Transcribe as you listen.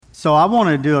So I want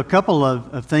to do a couple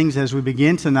of things as we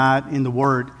begin tonight in the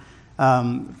Word.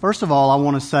 First of all, I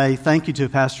want to say thank you to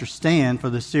Pastor Stan for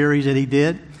the series that he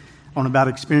did on about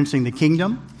experiencing the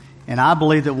kingdom. And I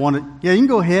believe that you can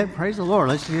go ahead. Praise the Lord.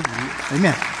 Let's hear it.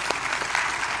 Amen.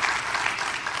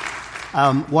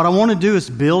 What I want to do is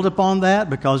build upon that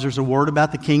because there's a word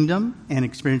about the kingdom and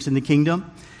experiencing the kingdom.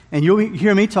 And you'll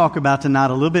hear me talk about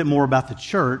tonight a little bit more about the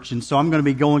church. And so I'm going to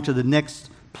be going to the next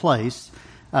place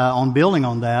on building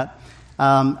on that.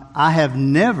 I have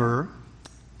never,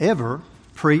 ever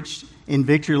preached in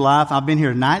Victory Life. I've been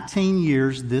here 19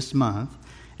 years this month,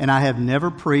 and I have never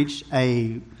preached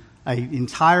a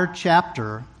entire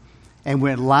chapter and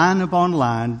went line upon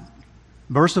line,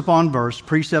 verse upon verse,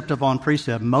 precept upon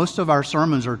precept. Most of our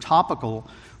sermons are topical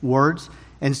words.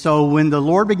 And so when the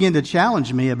Lord began to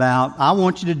challenge me about, I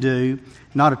want you to do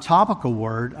not a topical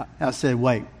word, I said,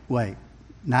 wait,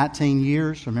 19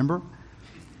 years, remember?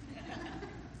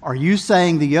 Are you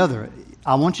saying the other?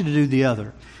 I want you to do the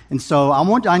other. And so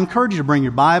I encourage you to bring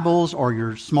your Bibles or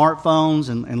your smartphones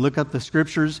and look up the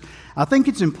Scriptures. I think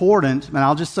it's important, and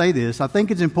I'll just say this, I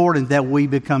think it's important that we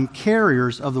become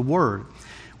carriers of the Word.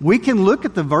 We can look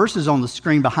at the verses on the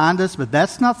screen behind us, but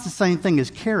that's not the same thing as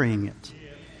carrying it.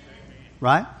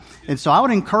 Right? And so I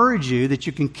would encourage you that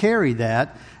you can carry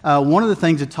that. One of the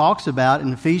things it talks about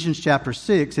in Ephesians chapter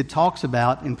 6, it talks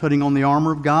about in putting on the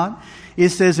armor of God. It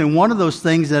says in one of those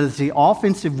things that is the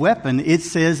offensive weapon, it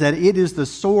says that it is the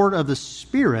sword of the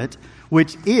Spirit,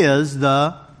 which is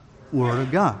the Word of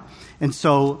God. And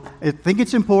so I think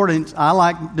it's important. I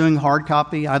like doing hard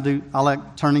copy. I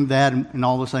like turning that and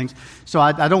all those things. So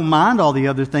I don't mind all the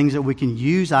other things that we can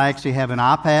use. I actually have an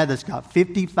iPad that's got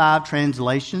 55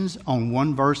 translations on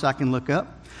one verse I can look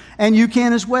up. And you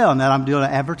can as well. Now I'm doing an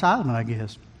advertisement, I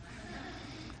guess.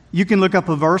 You can look up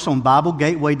a verse on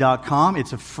BibleGateway.com.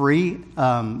 It's a free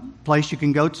place you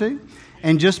can go to.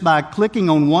 And just by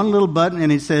clicking on one little button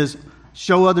and it says,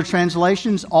 show other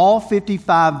translations, all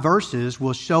 55 verses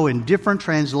will show in different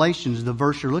translations the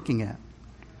verse you're looking at.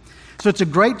 So it's a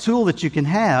great tool that you can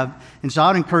have, and so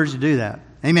I'd encourage you to do that.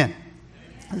 Amen.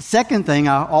 The second thing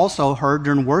I also heard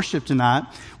during worship tonight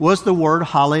was the word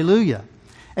hallelujah.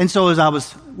 And so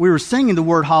as we were singing the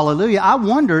word hallelujah, I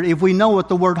wondered if we know what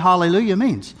the word hallelujah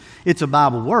means. It's a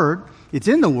Bible word. It's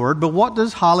in the word, but what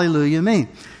does hallelujah mean?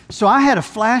 So I had a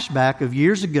flashback of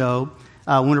years ago.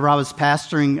 Whenever I was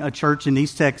pastoring a church in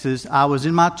East Texas, I was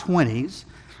in my 20s,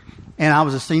 and I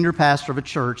was a senior pastor of a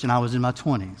church, and I was in my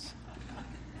 20s.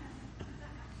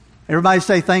 Everybody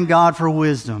say, thank God for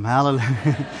wisdom.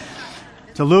 Hallelujah.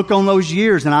 To look on those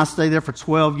years, and I stayed there for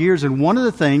 12 years, and one of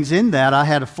the things in that, I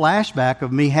had a flashback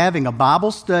of me having a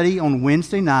Bible study on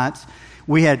Wednesday nights.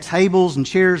 We had tables and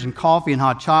chairs and coffee and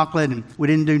hot chocolate, and we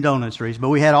didn't do donuts, Reese, but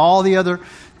we had all the other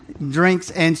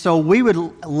drinks, and so we would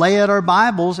lay out our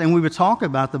Bibles and we would talk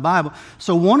about the Bible.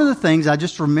 So one of the things I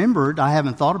just remembered, I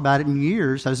haven't thought about it in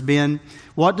years, has been,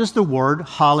 what does the word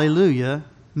hallelujah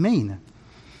mean?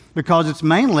 Because it's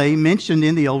mainly mentioned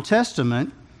in the Old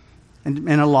Testament and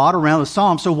a lot around the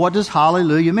Psalms. So what does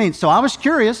hallelujah mean? So I was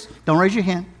curious, don't raise your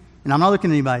hand, and I'm not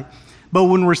looking at anybody, but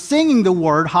when we're singing the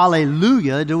word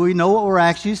hallelujah, do we know what we're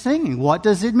actually singing? What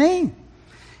does it mean?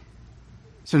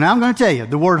 So now I'm going to tell you,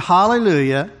 the word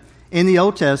hallelujah in the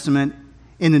Old Testament,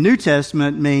 in the New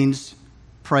Testament, means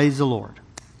praise the Lord.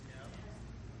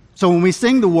 So when we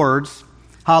sing the words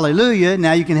hallelujah,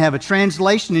 now you can have a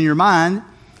translation in your mind,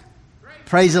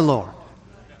 praise the Lord.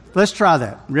 Let's try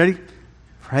that. Ready?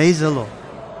 Praise the Lord.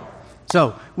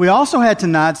 So we also had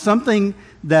tonight something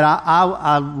that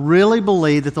I really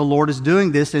believe that the Lord is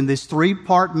doing this in this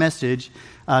three-part message,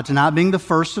 tonight being the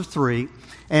first of three.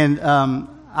 And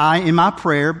I, in my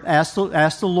prayer, asked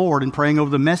the Lord in praying over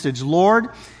the message, Lord,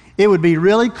 it would be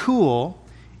really cool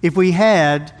if we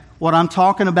had what I'm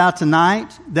talking about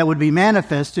tonight that would be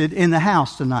manifested in the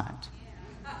house tonight.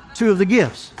 Two of the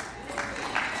gifts.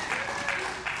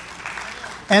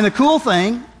 And the cool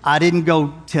thing, I didn't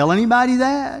go tell anybody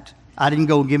that. I didn't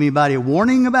go give anybody a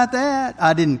warning about that.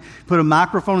 I didn't put a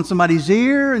microphone in somebody's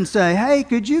ear and say, hey,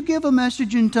 could you give a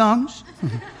message in tongues?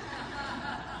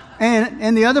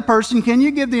 And the other person, can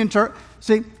you give the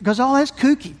see, because all that's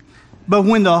kooky. But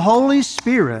when the Holy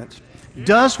Spirit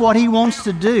does what He wants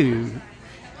to do,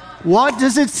 what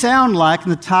does it sound like?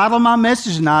 And the title of my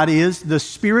message tonight is The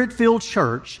Spirit-Filled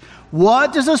Church.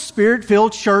 What does a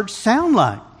Spirit-Filled church sound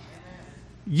like?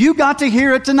 You got to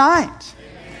hear it tonight.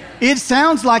 It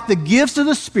sounds like the gifts of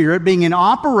the Spirit being in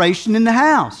operation in the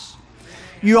house.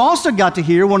 You also got to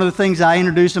hear one of the things I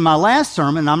introduced in my last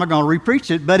sermon, and I'm not going to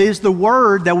repreach it, but is the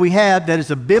word that we have that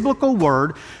is a biblical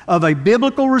word of a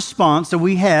biblical response that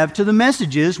we have to the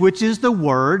messages, which is the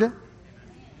word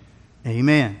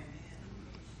Amen.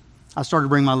 I started to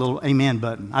bring my little amen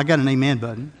button. I got an amen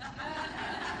button.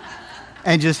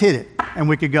 And just hit it. And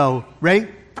we could go, ready?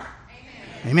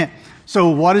 Amen. So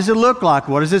what does it look like?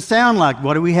 What does it sound like?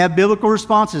 What do we have biblical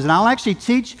responses? And I'll actually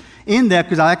teach in that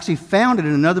because I actually found it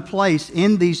in another place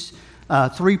in these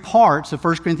 3 parts of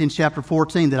 1 Corinthians chapter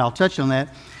 14 that I'll touch on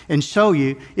that and show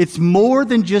you. It's more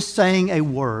than just saying a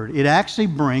word. It actually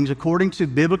brings, according to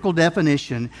biblical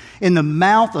definition, in the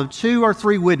mouth of 2 or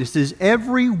 3 witnesses,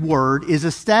 every word is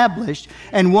established.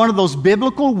 And one of those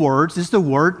biblical words is the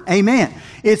word amen.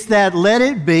 It's that let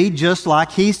it be just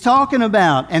like he's talking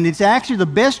about. And it's actually the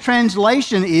best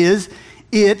translation is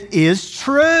it is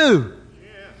true. Yeah.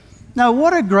 Now,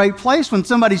 what a great place when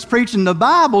somebody's preaching the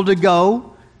Bible to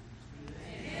go,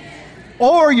 amen.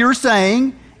 Or you're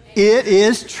saying, it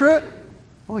is true.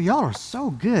 Boy, y'all are so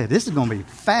good. This is going to be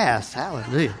fast.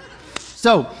 Hallelujah.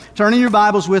 So, turn in your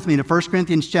Bibles with me to 1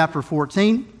 Corinthians chapter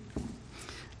 14.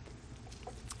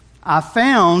 I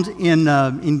found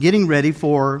in getting ready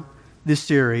for this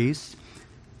series,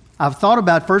 I've thought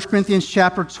about 1 Corinthians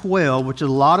chapter 12, which is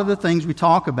a lot of the things we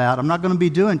talk about. I'm not going to be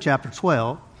doing chapter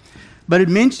 12, but it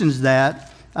mentions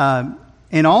that.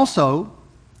 And also,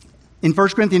 in 1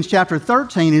 Corinthians chapter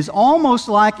 13 is almost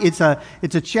like it's a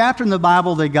chapter in the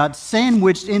Bible that got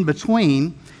sandwiched in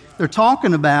between. They're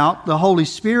talking about the Holy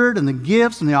Spirit and the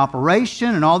gifts and the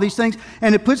operation and all these things.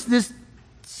 And it puts this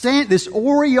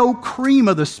Oreo cream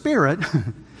of the Spirit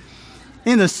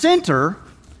in the center.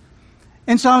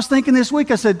 And so I was thinking this week,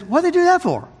 I said, what do they do that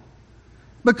for?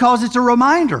 Because it's a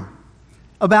reminder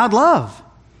about love.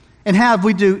 And how if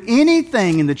we do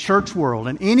anything in the church world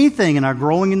and anything in our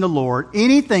growing in the Lord,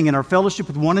 anything in our fellowship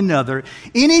with one another,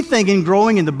 anything in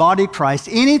growing in the body of Christ,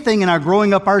 anything in our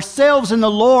growing up ourselves in the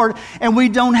Lord, and we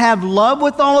don't have love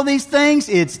with all of these things,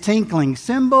 it's tinkling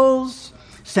cymbals,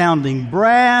 sounding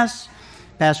brass.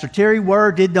 Pastor Terry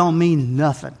word, it don't mean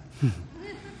nothing.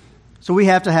 So we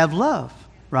have to have love,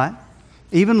 right?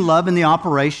 Even love in the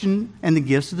operation and the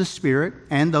gifts of the Spirit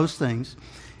and those things.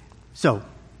 So,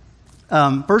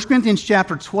 1 Corinthians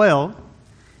chapter 12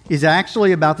 is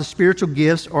actually about the spiritual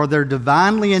gifts or their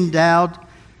divinely endowed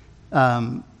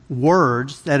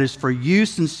words that is for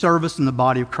use and service in the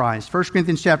body of Christ. 1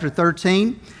 Corinthians chapter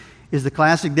 13 is the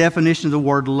classic definition of the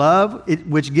word love,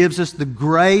 which gives us the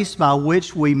grace by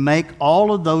which we make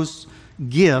all of those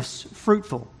gifts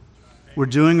fruitful. We're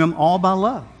doing them all by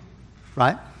love,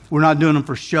 right? We're not doing them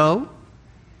for show.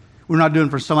 We're not doing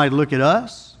it for somebody to look at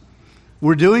us.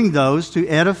 We're doing those to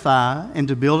edify and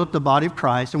to build up the body of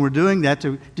Christ, and we're doing that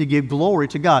to give glory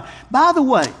to God. By the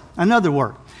way, another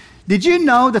word. Did you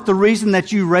know that the reason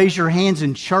that you raise your hands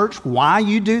in church, why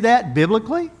you do that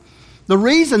biblically? The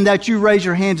reason that you raise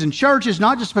your hands in church is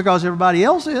not just because everybody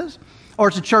else is, or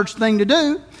it's a church thing to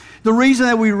do. The reason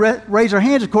that we raise our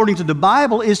hands according to the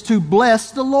Bible is to bless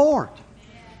the Lord.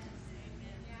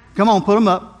 Come on, put them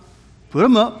up. Put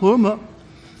them up, put them up.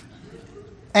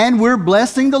 And we're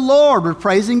blessing the Lord. We're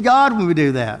praising God when we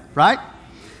do that, right?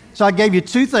 So I gave you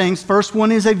 2 things. First one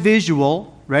is a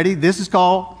visual. Ready? This is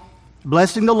called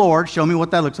blessing the Lord. Show me what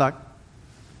that looks like.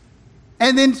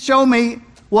 And then show me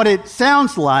what it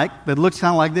sounds like that looks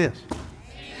kind of like this.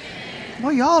 Amen.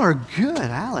 Well, y'all are good.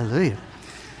 Hallelujah.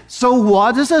 So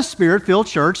what does a Spirit-filled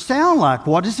church sound like?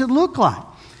 What does it look like?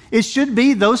 It should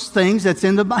be those things that's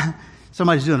in the Bible.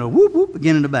 Somebody's doing a whoop, whoop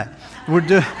again in the back.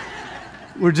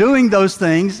 We're doing those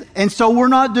things, and so we're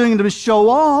not doing it to show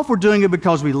off. We're doing it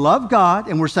because we love God,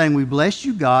 and we're saying we bless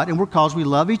you, God, and because we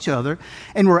love each other,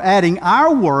 and we're adding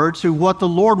our word to what the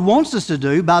Lord wants us to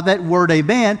do by that word,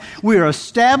 amen. We are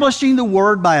establishing the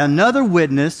word by another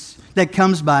witness that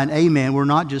comes by an amen. We're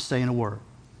not just saying a word.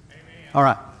 Amen. All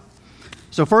right.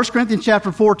 So 1 Corinthians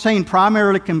chapter 14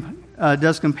 primarily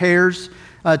compares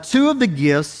 2 of the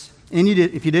gifts, and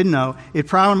if you didn't know, it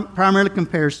primarily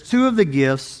compares 2 of the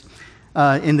gifts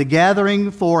in the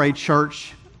gathering for a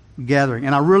church gathering.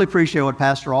 And I really appreciate what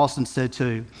Pastor Austin said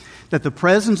too, that the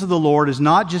presence of the Lord is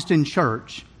not just in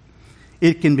church.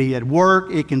 It can be at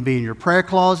work, it can be in your prayer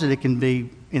closet, it can be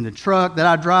in the truck that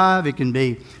I drive, it can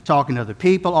be talking to other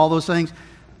people, all those things.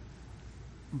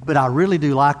 But I really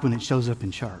do like when it shows up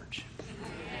in church.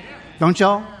 Don't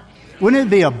y'all? Wouldn't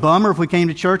it be a bummer if we came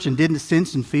to church and didn't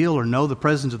sense and feel or know the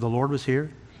presence of the Lord was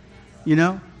here? You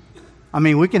know? I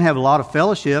mean, we can have a lot of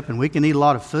fellowship and we can eat a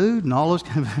lot of food and all those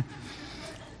kind of...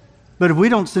 But if we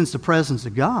don't sense the presence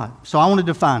of God... So I want to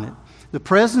define it. The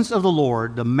presence of the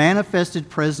Lord, the manifested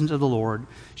presence of the Lord,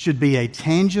 should be a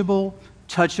tangible,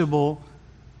 touchable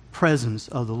presence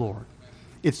of the Lord.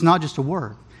 It's not just a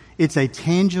word. It's a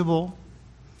tangible,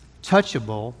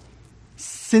 touchable,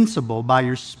 sensible by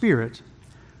your Spirit,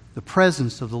 the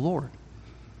presence of the Lord.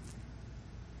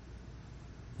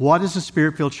 What does a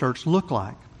Spirit-filled church look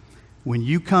like? When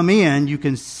you come in, you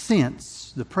can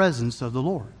sense the presence of the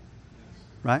Lord.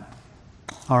 Right?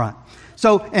 All right.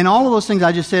 So, and all of those things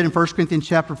I just said in 1 Corinthians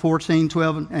chapter 14,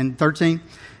 12, and 13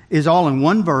 is all in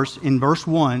one verse, in verse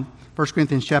 1. 1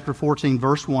 Corinthians chapter 14,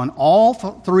 verse 1. All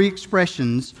three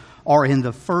expressions are in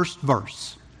the first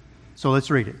verse. So let's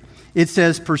read it. It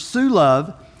says, pursue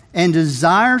love and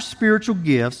desire spiritual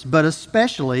gifts, but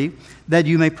especially that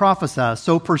you may prophesy.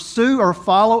 So pursue or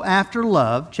follow after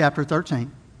love, chapter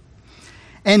 13.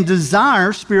 And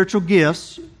desire spiritual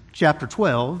gifts, chapter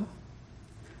 12.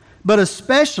 But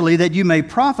especially that you may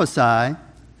prophesy,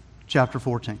 chapter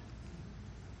 14.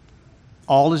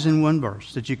 All is in one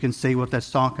verse that you can see what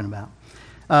that's talking about.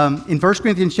 In 1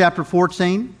 Corinthians chapter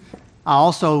 14, I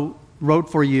also wrote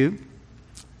for you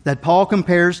that Paul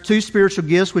compares two spiritual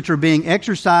gifts which are being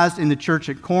exercised in the church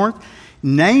at Corinth.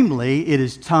 Namely, it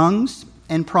is tongues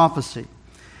and prophecy.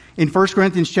 In 1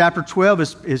 Corinthians chapter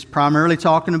 12 is primarily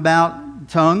talking about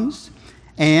tongues.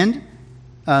 And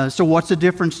so what's the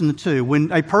difference in the two?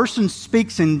 When a person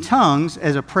speaks in tongues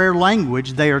as a prayer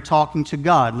language, they are talking to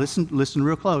God. Listen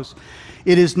real close.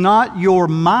 It is not your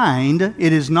mind,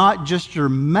 it is not just your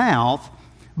mouth,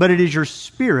 but it is your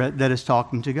spirit that is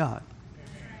talking to God.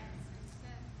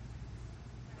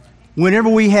 Whenever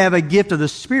we have a gift of the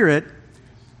Spirit,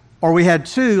 or we had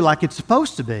two like it's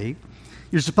supposed to be,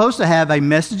 you're supposed to have a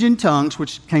message in tongues,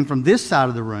 which came from this side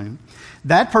of the room.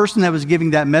 That person that was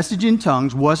giving that message in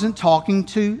tongues wasn't talking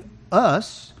to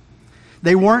us.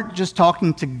 They weren't just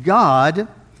talking to God,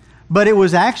 but it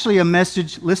was actually a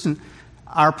message. Listen,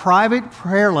 our private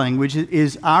prayer language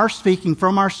is our speaking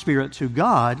from our spirit to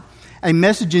God. A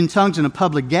message in tongues in a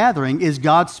public gathering is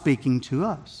God speaking to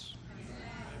us.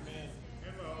 Amen.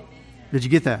 Did you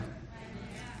get that?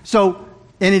 So,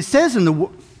 and it says in the...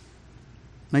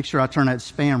 Make sure I turn that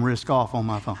spam risk off on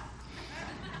my phone.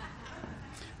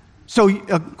 So,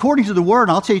 according to the Word,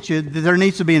 I'll teach you that there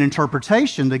needs to be an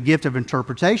interpretation, the gift of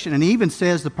interpretation. And he even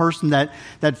says the person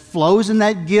that flows in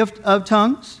that gift of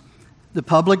tongues, the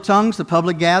public tongues, the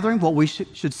public gathering, what we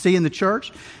should see in the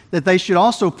church, that they should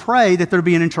also pray that there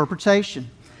be an interpretation.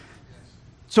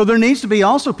 So there needs to be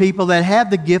also people that have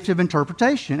the gift of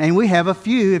interpretation. And we have a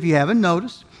few, if you haven't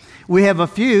noticed, we have a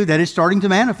few that is starting to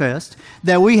manifest,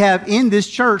 that we have in this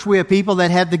church, we have people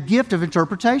that have the gift of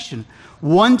interpretation.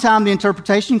 One time the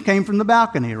interpretation came from the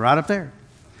balcony, right up there.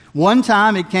 One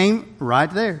time it came right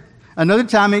there. Another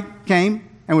time it came,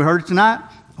 and we heard it tonight,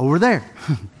 over there.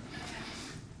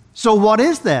 So what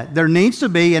is that? There needs to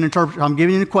be an interpretation. I'm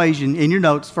giving you an equation in your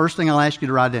notes. First thing I'll ask you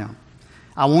to write down.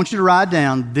 I want you to write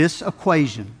down this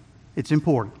equation. It's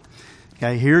important.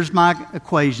 Okay, here's my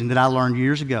equation that I learned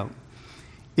years ago.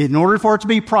 In order for it to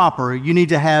be proper, you need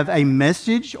to have a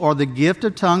message or the gift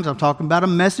of tongues. I'm talking about a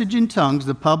message in tongues,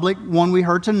 the public one we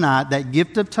heard tonight, that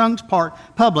gift of tongues part,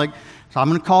 public. So I'm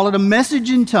going to call it a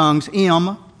message in tongues,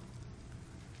 M,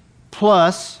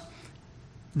 plus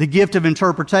the gift of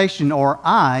interpretation, or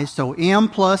I. So M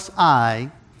plus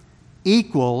I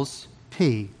equals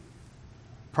P,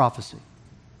 prophecy.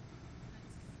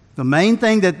 The main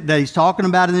thing that he's talking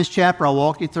about in this chapter, I'll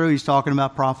walk you through, he's talking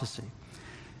about prophecy.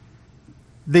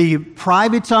 The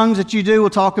private tongues that you do,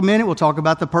 we'll talk a minute. We'll talk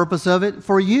about the purpose of it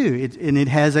for you. And it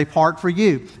has a part for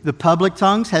you. The public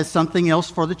tongues has something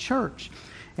else for the church.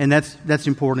 And that's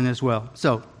important as well.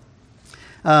 So,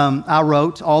 I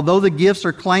wrote, although the gifts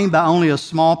are claimed by only a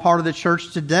small part of the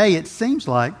church today, it seems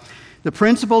like the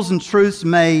principles and truths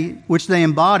which they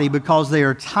embody, because they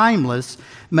are timeless,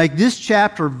 make this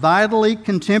chapter vitally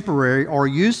contemporary or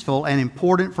useful and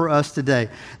important for us today.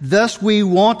 Thus, we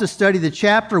want to study the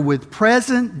chapter with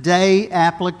present-day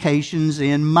applications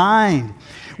in mind.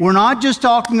 We're not just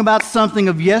talking about something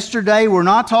of yesterday. We're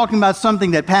not talking about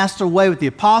something that passed away with the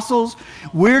apostles.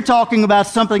 We're talking about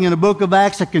something in the book of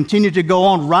Acts that continued to go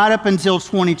on right up until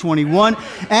 2021,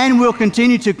 and will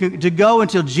continue to go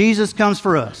until Jesus comes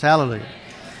for us. Hallelujah.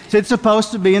 So it's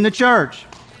supposed to be in the church.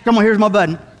 Come on, here's my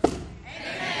button.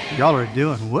 Amen. Y'all are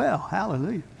doing well.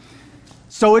 Hallelujah.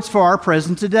 So it's for our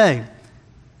present today.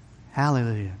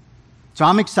 Hallelujah. So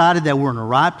I'm excited that we're in the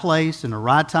right place, in the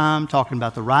right time, talking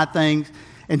about the right things.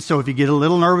 And so if you get a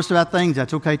little nervous about things,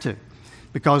 that's okay too.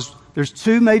 Because there's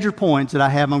two major points that I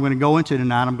have I'm going to go into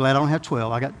tonight. I'm glad I don't have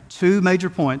 12. I got two major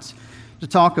points to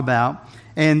talk about.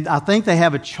 And I think they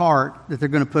have a chart that they're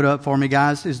going to put up for me,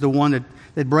 guys, is the one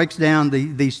that breaks down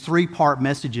these three-part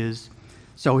messages.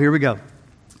 So here we go.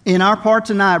 In our part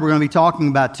tonight, we're going to be talking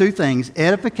about two things,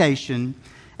 edification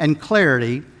and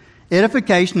clarity.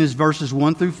 Edification is verses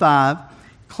 1 through 5.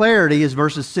 Clarity is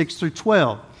verses 6 through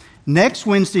 12. Next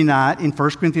Wednesday night in 1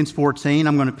 Corinthians 14,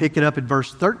 I'm going to pick it up at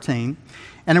verse 13,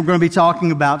 and I'm going to be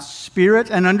talking about spirit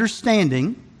and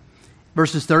understanding,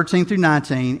 verses 13 through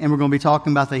 19, and we're going to be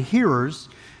talking about the hearers,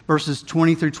 verses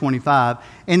 20 through 25.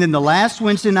 And then the last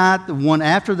Wednesday night, the one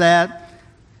after that,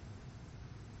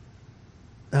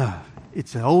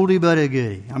 it's an oldie but a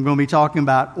goodie. I'm going to be talking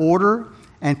about order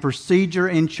and procedure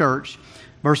in church,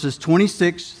 verses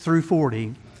 26 through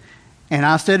 40. And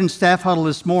I said in staff huddle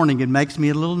this morning, it makes me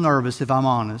a little nervous, if I'm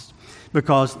honest,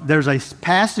 because there's a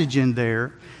passage in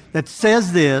there that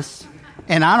says this,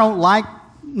 and I don't like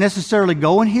necessarily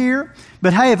going here,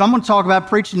 but hey, if I'm going to talk about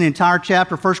preaching the entire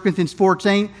chapter, 1 Corinthians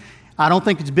 14, I don't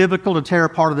think it's biblical to tear a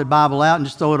part of the Bible out and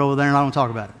just throw it over there and I don't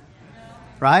talk about it.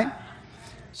 Right?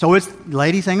 So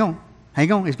ladies, hang on, it's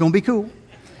going to be cool.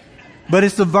 But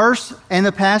it's the verse and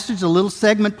the passage, the little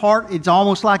segment part. It's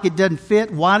almost like it doesn't fit.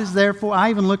 What is there for? I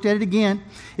even looked at it again.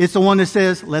 It's the one that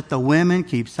says, let the women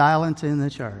keep silence in the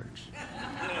church.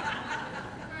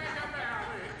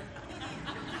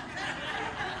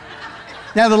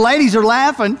 Now the ladies are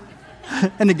laughing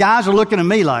and the guys are looking at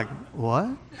me like, what?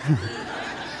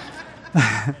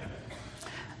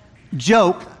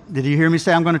 Joke. Did you hear me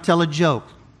say I'm going to tell a joke?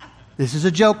 This is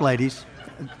a joke, ladies.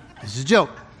 This is a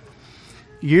joke.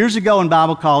 Years ago in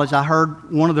Bible college, I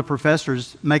heard one of the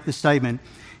professors make the statement.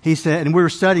 He said, and we were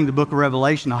studying the book of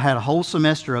Revelation. I had a whole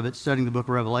semester of it studying the book of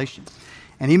Revelation.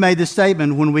 And he made this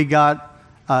statement when we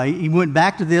he went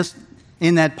back to this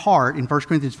in that part in 1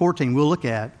 Corinthians 14 we'll look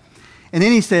at. And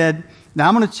then he said, now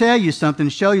I'm going to tell you something,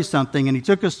 show you something. And he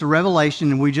took us to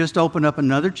Revelation, and we just opened up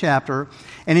another chapter.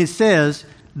 And it says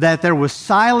that there was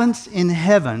silence in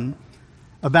heaven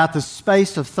about the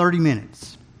space of 30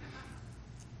 minutes.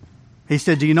 He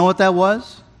said, do you know what that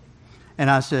was? And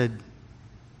I said,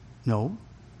 no.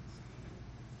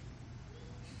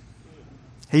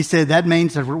 He said, that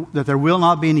means that there will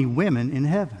not be any women in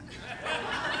heaven.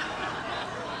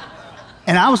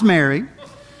 And I was married.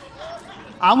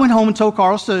 I went home and told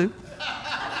Carl Sue.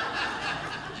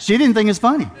 She didn't think it's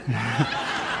funny.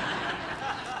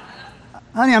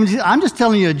 Honey, I'm just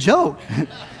telling you a joke.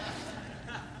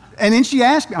 And then she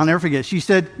asked me, I'll never forget, she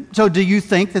said, so do you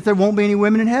think that there won't be any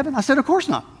women in heaven? I said, of course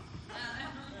not.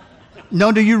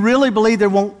 No, do you really believe there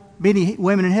won't be any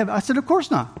women in heaven? I said, of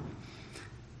course not.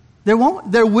 There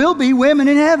will be women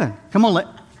in heaven. Come on,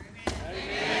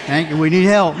 thank you. We need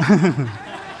help.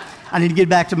 I need to get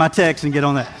back to my text and get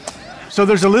on that. So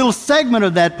there's a little segment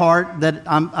of that part that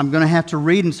I'm going to have to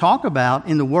read and talk about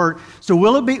in the Word. So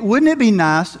wouldn't it be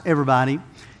nice, everybody,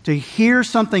 to hear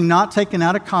something not taken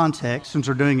out of context, since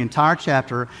we're doing an entire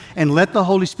chapter, and let the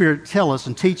Holy Spirit tell us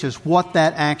and teach us what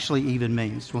that actually even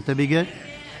means? Won't that be good?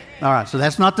 All right, so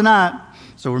that's not tonight.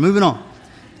 So we're moving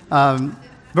on.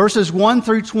 Verses 1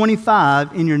 through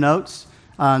 25 in your notes,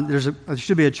 there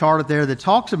should be a chart up there that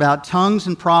talks about tongues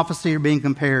and prophecy are being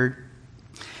compared.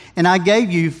 And I gave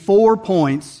you 4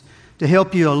 points to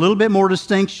help you a little bit more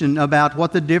distinction about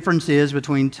what the difference is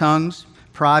between tongues,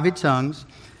 private tongues,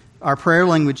 our prayer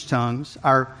language tongues,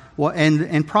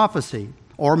 and prophecy,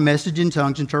 or message in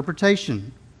tongues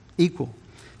interpretation, equal.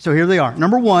 So here they are.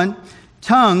 Number 1,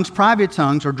 tongues, private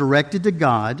tongues, are directed to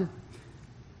God,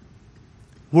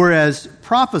 whereas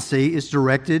prophecy is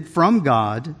directed from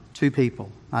God to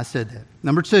people. I said that.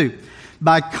 Number 2,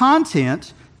 by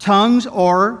content, tongues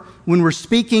are, when we're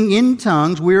speaking in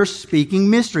tongues, we are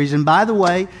speaking mysteries. And by the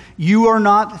way, you are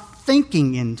not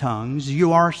thinking in tongues,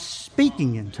 you are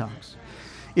speaking in tongues.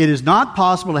 It is not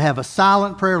possible to have a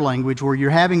silent prayer language where you're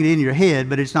having it in your head,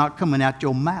 but it's not coming out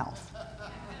your mouth.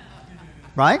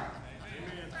 Right?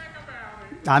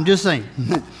 I'm just saying.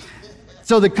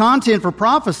 So the content for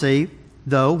prophecy,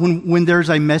 though, when there's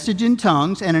a message in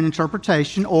tongues and an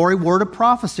interpretation or a word of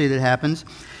prophecy that happens,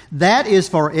 that is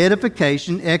for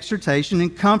edification, exhortation,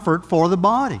 and comfort for the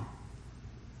body.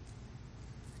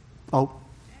 Oh.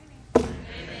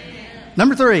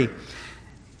 Number 3.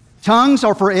 Tongues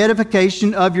are for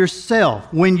edification of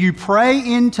yourself. When you pray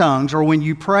in tongues, or when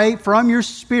you pray from your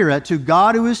spirit to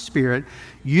God who is spirit,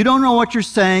 you don't know what you're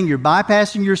saying. You're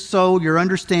bypassing your soul, your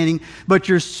understanding, but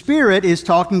your spirit is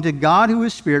talking to God who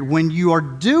is spirit. When you are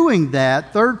doing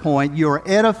that, third point, you are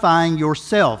edifying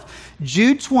yourself.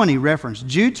 Jude 20 reference.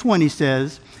 Jude 20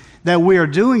 says that we are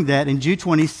doing that, and Jude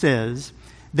 20 says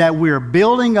that we are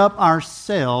building up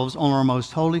ourselves on our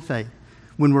most holy faith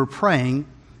when we're praying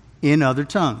in other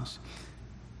tongues.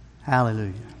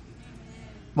 Hallelujah.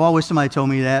 Well, I wish somebody told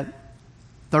me that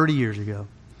 30 years ago.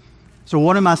 So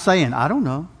what am I saying? I don't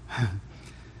know.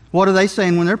 What are they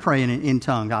saying when they're praying in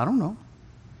tongues? I don't know.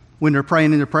 When they're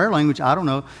praying in their prayer language, I don't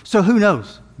know. So who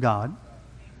knows? God.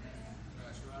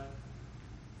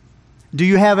 Do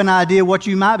you have an idea what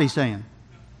you might be saying?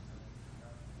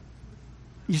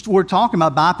 We're talking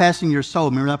about bypassing your soul.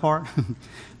 Remember that part?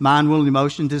 Mind, will, and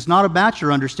emotions. It's not about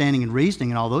your understanding and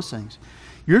reasoning and all those things.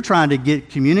 You're trying to get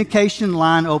communication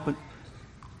line open.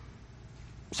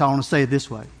 So I want to say it this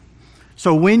way.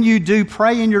 So when you do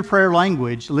pray in your prayer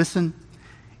language, listen,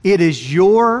 it is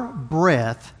your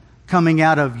breath coming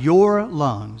out of your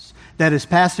lungs that is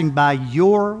passing by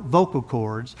your vocal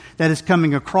cords, that is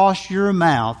coming across your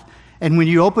mouth. And when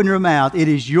you open your mouth, it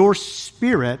is your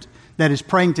spirit that is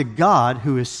praying to God,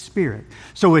 who is spirit.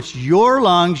 So it's your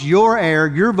lungs, your air,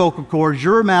 your vocal cords,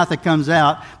 your mouth that comes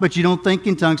out, but you don't think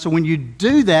in tongues. So when you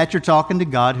do that, you're talking to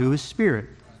God, who is spirit.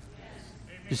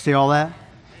 You see all that?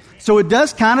 So it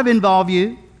does kind of involve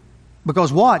you,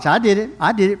 because watch, I did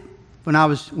it when I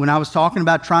was talking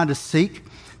about trying to seek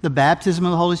the baptism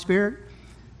of the Holy Spirit.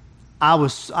 I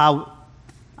was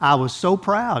so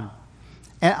proud.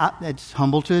 It's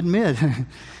humble to admit.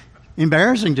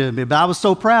 Embarrassing to me, but I was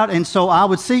so proud. And so I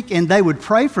would seek, and they would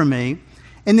pray for me,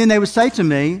 and then they would say to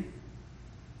me,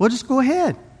 well, just go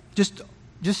ahead. Just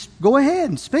go ahead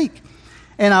and speak.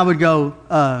 And I would go,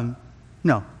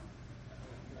 no.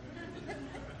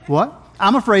 What?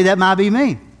 I'm afraid that might be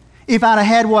me. If I'd have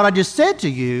had what I just said to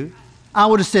you, I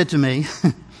would have said to me,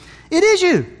 it is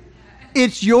you.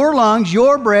 It's your lungs,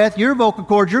 your breath, your vocal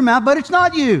cords, your mouth, but it's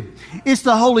not you. It's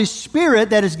the Holy Spirit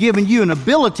that has given you an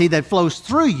ability that flows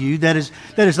through you that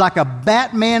is like a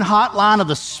Batman hotline of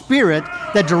the Spirit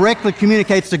that directly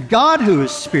communicates to God, who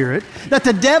is Spirit, that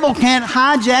the devil can't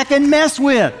hijack and mess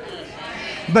with.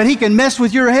 But he can mess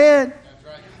with your head,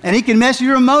 and he can mess with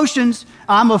your emotions.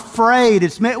 I'm afraid.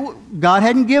 God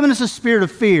hadn't given us a spirit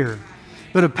of fear,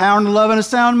 but of power and love and a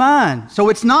sound mind. So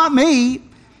it's not me,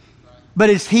 but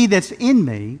it's He that's in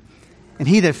me, and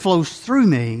He that flows through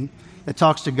me, that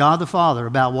talks to God the Father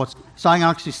about what's... So I can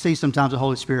actually see sometimes the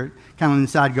Holy Spirit kind of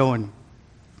inside going,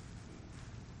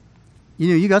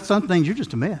 you got some things, you're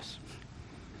just a mess.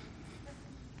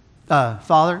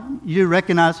 Father, you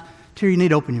recognize, Terry, you need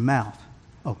to open your mouth.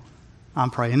 Oh,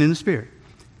 I'm praying in the Spirit.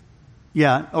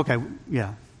 Yeah, okay,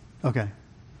 yeah, okay.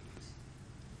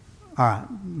 All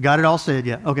right, got it all said,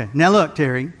 yeah, okay. Now look,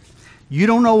 Terry, you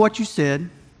don't know what you said.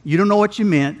 You don't know what you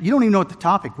meant. You don't even know what the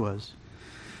topic was.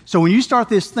 So when you start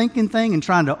this thinking thing and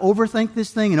trying to overthink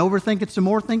this thing and overthink it some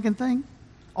more thinking thing,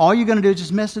 all you're going to do is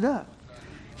just mess it up.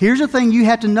 Here's the thing you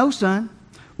have to know, son.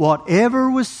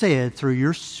 Whatever was said through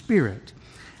your spirit,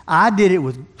 I did it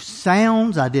with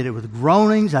sounds, I did it with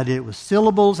groanings, I did it with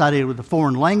syllables, I did it with the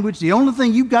foreign language. The only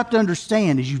thing you've got to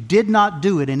understand is you did not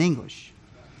do it in English.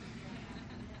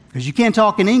 Because you can't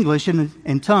talk in English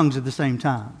and tongues at the same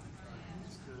time.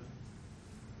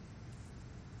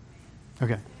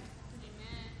 Okay.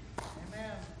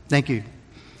 Thank you.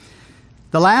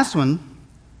 The last one,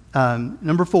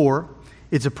 number 4,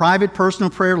 it's a private personal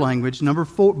prayer language. Number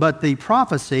 4, but the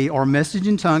prophecy or message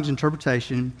in tongues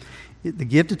interpretation, the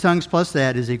gift of tongues plus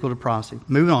that is equal to prophecy.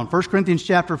 Moving on. 1 Corinthians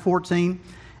chapter 14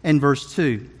 and verse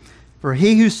 2. For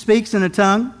he who speaks in a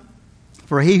tongue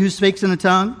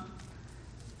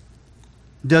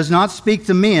does not speak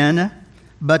to men,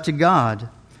 but to God.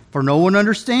 For no one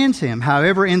understands him.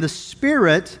 However, in the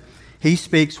Spirit, he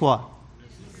speaks what?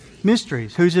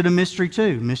 Mysteries. Who's it a mystery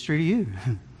to? Mystery to you.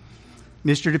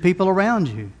 Mystery to people around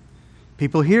you.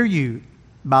 People hear you.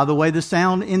 By the way, the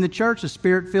sound in the church, a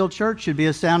Spirit-filled church, should be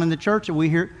a sound in the church that we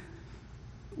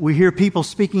hear people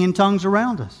speaking in tongues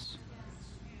around us.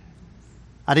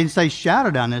 I didn't say shout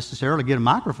it out necessarily, get a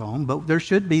microphone, but there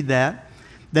should be that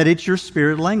it's your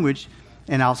spirit language.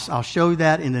 And I'll show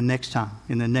that in the next time,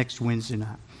 in the next Wednesday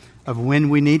night, of when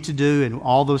we need to do and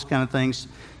all those kind of things.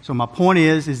 So my point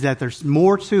is that there's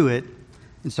more to it.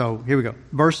 And so here we go.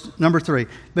 Verse number 3.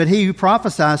 But he who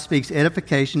prophesies speaks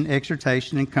edification,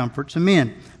 exhortation, and comfort to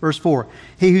men. Verse 4.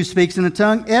 He who speaks in a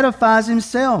tongue edifies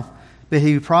himself, but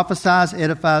he who prophesies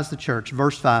edifies the church.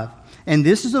 Verse 5. And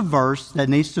this is a verse that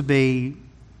needs to be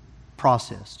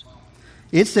processed.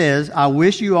 It says, I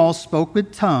wish you all spoke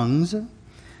with tongues,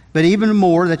 but even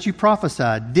more that you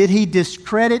prophesied. Did he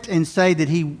discredit and say that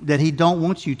he don't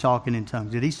want you talking in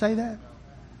tongues? Did he say that?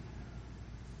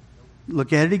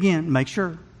 Look at it again. Make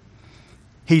sure.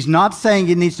 He's not saying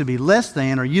it needs to be less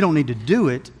than or you don't need to do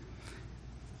it.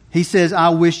 He says, I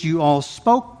wish you all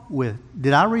spoke with.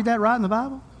 Did I read that right in the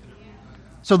Bible? Yeah.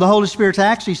 So the Holy Spirit's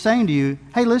actually saying to you,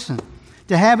 hey, listen,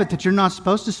 to have it that you're not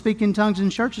supposed to speak in tongues in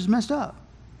church is messed up.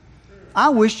 I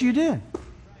wish you did.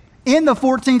 In the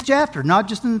 14th chapter, not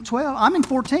just in the 12th. I'm in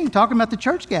 14, talking about the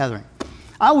church gathering.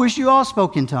 I wish you all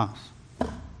spoke in tongues.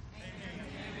 Amen.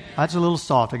 That's a little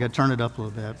soft. I got to turn it up a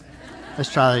little bit.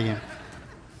 Let's try that again.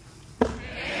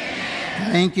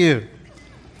 Amen. Thank you.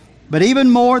 But even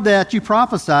more that you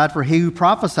prophesied, for he who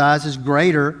prophesies is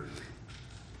greater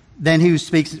than he who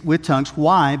speaks with tongues.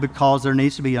 Why? Because there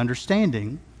needs to be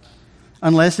understanding.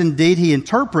 Unless indeed he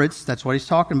interprets, that's what he's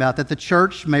talking about, that the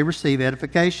church may receive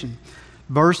edification.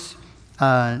 Verse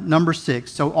number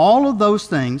 6. So all of those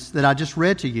things that I just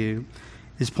read to you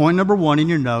is point number 1 in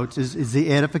your notes, is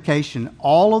the edification.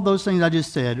 All of those things I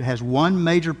just said has one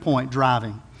major point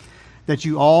driving, that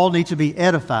you all need to be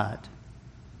edified.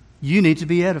 You need to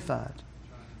be edified.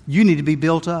 You need to be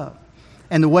built up.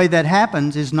 And the way that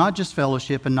happens is not just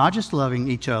fellowship and not just loving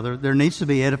each other. There needs to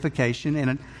be edification,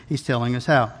 and he's telling us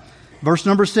how. Verse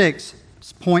number 6,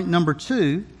 point number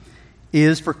 2,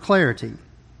 is for clarity,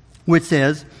 which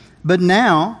says, but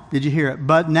now, did you hear it?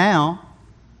 But now,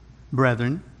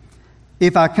 brethren,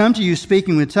 if I come to you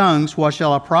speaking with tongues, what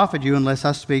shall I profit you unless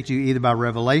I speak to you either by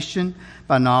revelation,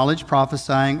 by knowledge,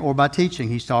 prophesying, or by teaching?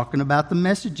 He's talking about the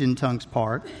message in tongues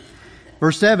part.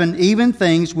 Verse 7, even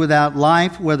things without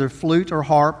life, whether flute or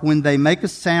harp, when they make a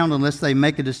sound, unless they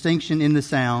make a distinction in the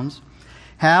sounds,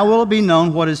 how will it be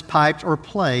known what is piped or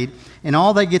played? And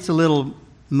all that gets a little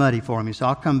muddy for me, so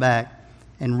I'll come back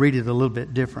and read it a little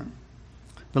bit different.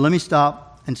 But let me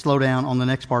stop and slow down on the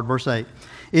next part, verse 8.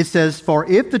 It says, for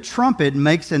if the trumpet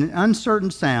makes an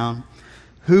uncertain sound,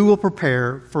 who will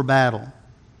prepare for battle?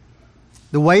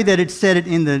 The way that it said it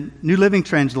in the New Living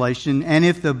Translation, and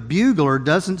if the bugler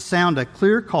doesn't sound a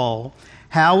clear call,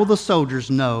 how will the soldiers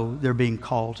know they're being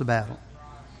called to battle?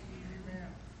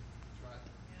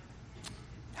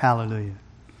 Hallelujah.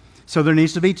 So there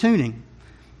needs to be tuning.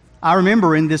 I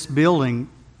remember in this building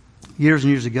years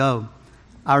and years ago,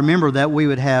 I remember that we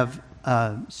would have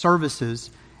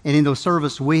services, and in those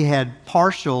services we had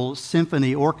partial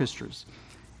symphony orchestras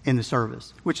in the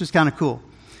service, which is kind of cool.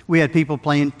 We had people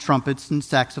playing trumpets and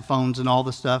saxophones and all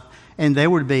the stuff, and there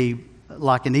would be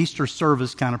like an Easter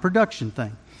service kind of production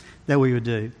thing that we would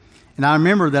do. And I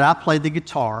remember that I played the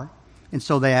guitar, and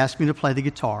so they asked me to play the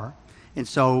guitar, and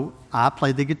so I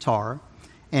played the guitar,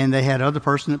 and they had other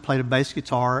person that played a bass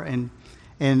guitar, and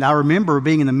I remember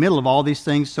being in the middle of all these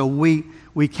things, so we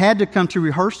had to come to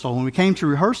rehearsal. When we came to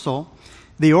rehearsal,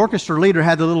 the orchestra leader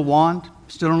had the little wand,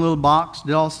 stood on a little box,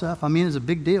 did all this stuff. I mean, it was a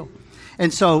big deal.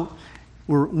 And so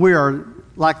we are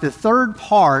like the third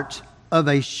part of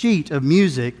a sheet of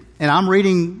music, and I'm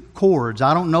reading chords.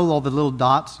 I don't know all the little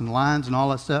dots and lines and all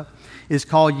that stuff. It's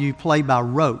called you play by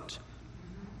rote.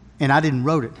 And I didn't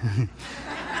rote it.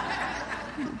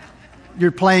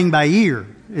 You're playing by ear,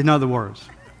 in other words.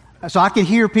 So I could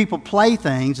hear people play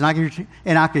things, and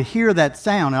I could hear that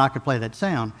sound, and I could play that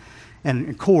sound,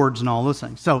 and chords and all those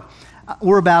things. So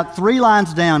we're about 3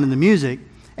 lines down in the music,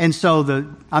 and so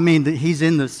he's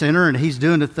in the center, and he's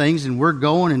doing the things, and we're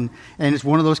going, and it's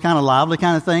one of those kind of lively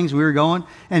kind of things. We were going,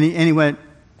 and he went,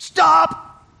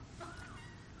 stop!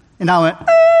 And I went,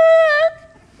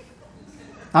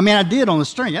 I did on the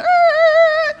string.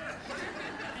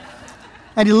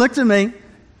 And he looked at me,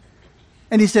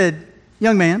 and he said,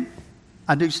 young man,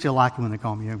 I do still like it when they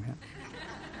call me young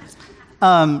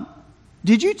man.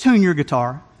 Did you tune your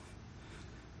guitar?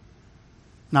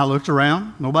 And I looked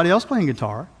around, nobody else playing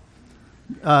guitar.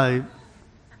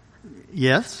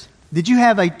 Yes. Did you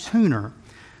have a tuner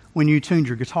when you tuned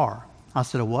your guitar? I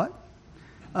said, a what?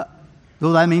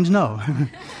 Well, that means no.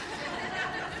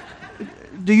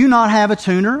 Do you not have a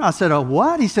tuner? I said, a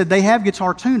what? He said, they have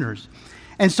guitar tuners.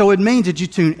 And so it means that you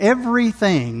tune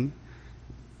everything.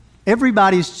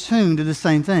 Everybody's tuned to the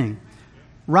same thing.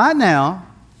 Right now,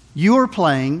 you are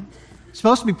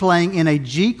supposed to be playing in a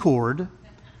G chord,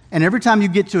 and every time you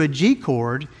get to a G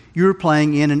chord, you're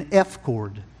playing in an F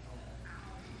chord.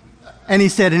 And he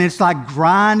said, and it's like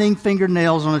grinding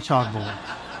fingernails on a chalkboard.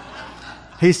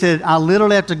 He said, I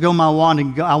literally have to go my wand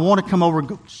and go, I want to come over and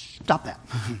go, stop that.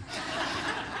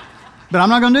 But I'm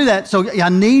not going to do that, so I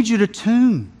need you to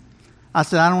tune. I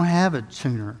said, I don't have a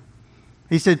tuner.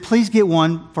 He said, please get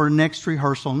one for next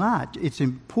rehearsal night. It's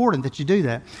important that you do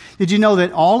that. Did you know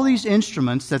that all of these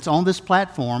instruments that's on this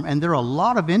platform, and there are a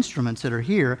lot of instruments that are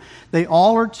here, they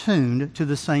all are tuned to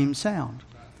the same sound,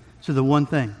 to the one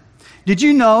thing. Did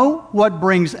you know what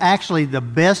brings actually the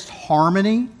best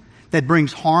harmony, that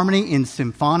brings harmony in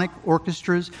symphonic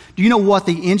orchestras? Do you know what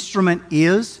the instrument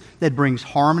is that brings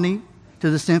harmony to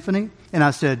the symphony? And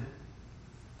I said,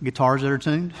 guitars that are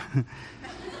tuned?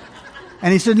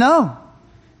 And he said, no.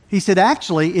 He said,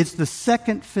 actually, it's the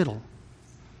second fiddle.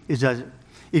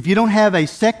 If you don't have a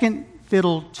second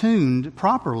fiddle tuned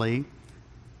properly,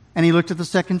 and he looked at the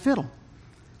second fiddle,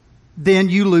 then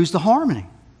you lose the harmony.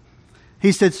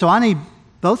 He said, so I need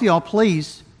both of y'all,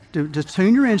 please, to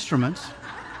tune your instruments.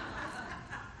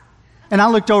 And I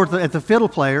looked over at the fiddle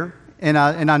player, and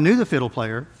I knew the fiddle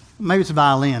player. maybe it's a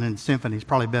violin and symphony is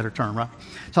probably a better term, right?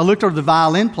 So I looked over the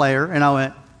violin player and I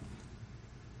went,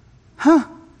 huh.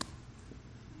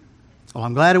 Well,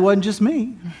 I'm glad it wasn't just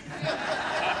me.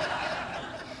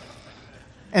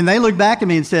 And they looked back at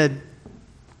me and said,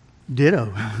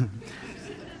 ditto.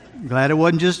 Glad it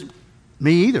wasn't just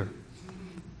me either.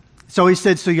 So he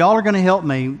said, so y'all are going to help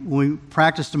me when we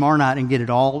practice tomorrow night and get it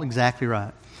all exactly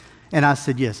right. And I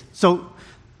said, yes. So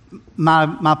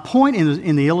my point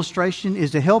in the illustration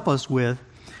is to help us with,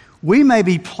 we may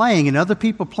be playing and other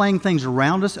people playing things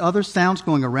around us, other sounds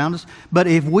going around us, but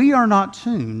if we are not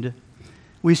tuned,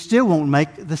 we still won't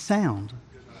make the sound.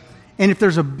 And if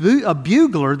there's a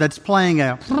bugler that's playing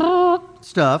a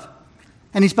stuff,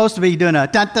 and he's supposed to be doing a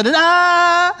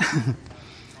da-da-da-da,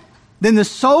 then the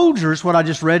soldiers, what I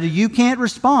just read to you, can't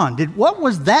respond. What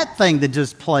was that thing that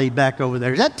just played back over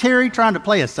there? Is that Terry trying to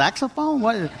play a saxophone?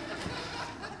 What?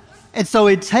 And so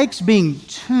it takes being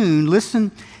tuned,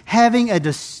 listen, having a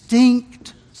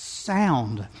distinct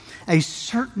sound, a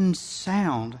certain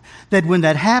sound, that when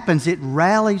that happens, it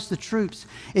rallies the troops.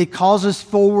 It causes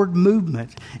forward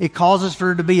movement. It causes for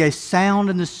there to be a sound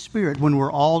in the Spirit when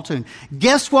we're all tuned.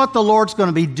 Guess what the Lord's going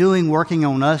to be doing, working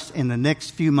on us in the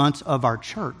next few months of our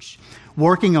church?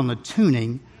 Working on the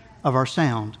tuning of our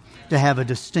sound to have a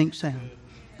distinct sound,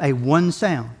 a one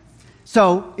sound.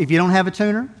 So if you don't have a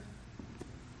tuner,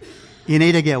 you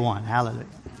need to get one. Hallelujah.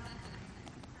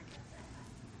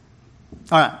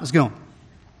 All right, let's go on.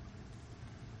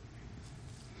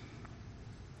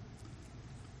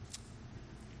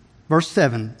 Verse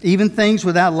 7, even things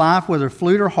without life, whether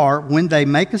flute or harp, when they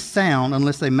make a sound,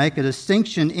 unless they make a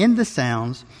distinction in the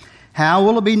sounds, how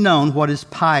will it be known what is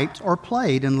piped or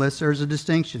played unless there's a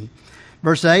distinction?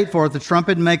 Verse 8, for if the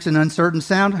trumpet makes an uncertain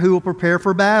sound, who will prepare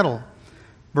for battle?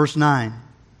 Verse 9,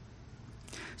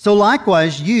 so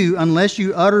likewise you, unless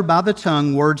you utter by the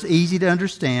tongue words easy to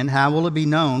understand, how will it be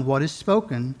known what is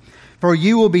spoken? For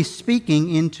you will be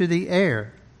speaking into the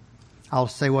air. I'll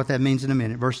say what that means in a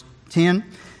minute. Verse 10,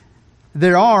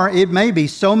 there are, it may be,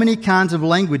 so many kinds of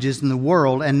languages in the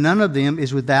world, and none of them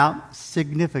is without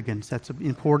significance. That's an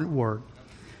important word.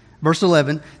 Verse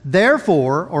 11,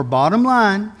 therefore, or bottom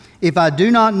line, if I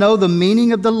do not know the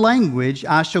meaning of the language,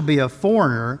 I shall be a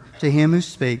foreigner to him who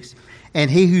speaks, and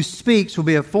he who speaks will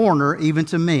be a foreigner even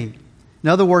to me. In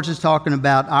other words, it's talking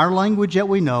about our language that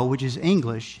we know, which is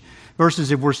English,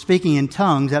 versus if we're speaking in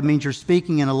tongues, that means you're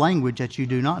speaking in a language that you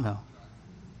do not know.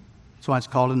 That's why it's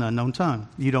called an unknown tongue.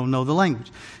 You don't know the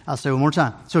language. I'll say one more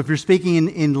time. So if you're speaking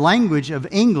in language of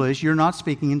English, you're not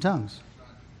speaking in tongues.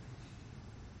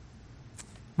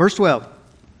 Verse 12.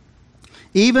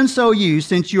 Even so you,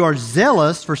 since you are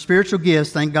zealous for spiritual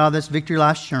gifts, thank God that's Victory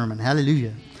Life Sherman.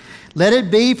 Hallelujah. Let it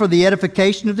be for the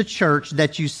edification of the church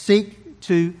that you seek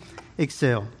to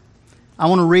excel. I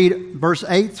want to read verse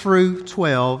 8 through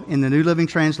 12 in the New Living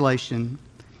Translation.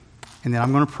 And then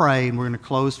I'm going to pray, and we're going to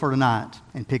close for tonight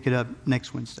and pick it up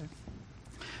next Wednesday.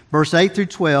 Verse 8 through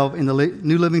 12 in the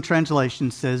New Living Translation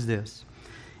says this.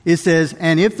 It says,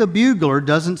 and if the bugler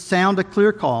doesn't sound a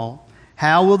clear call,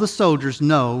 how will the soldiers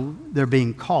know they're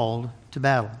being called to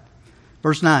battle?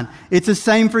 Verse 9, it's the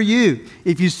same for you.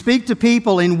 If you speak to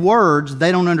people in words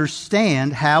they don't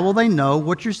understand, how will they know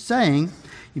what you're saying?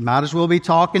 You might as well be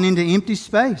talking into empty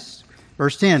space.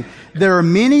 Verse 10, there are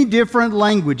many different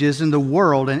languages in the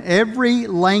world, and every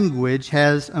language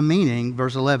has a meaning.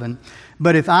 Verse 11,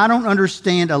 but if I don't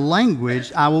understand a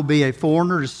language, I will be a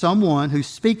foreigner to someone who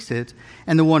speaks it,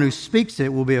 and the one who speaks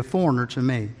it will be a foreigner to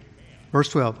me. Verse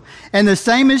 12, and the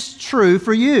same is true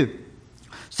for you.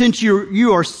 Since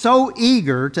you are so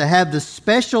eager to have the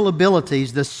special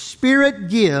abilities the Spirit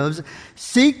gives,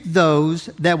 seek those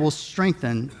that will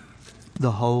strengthen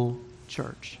the whole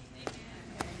church.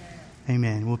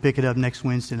 Amen. We'll pick it up next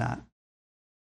Wednesday night.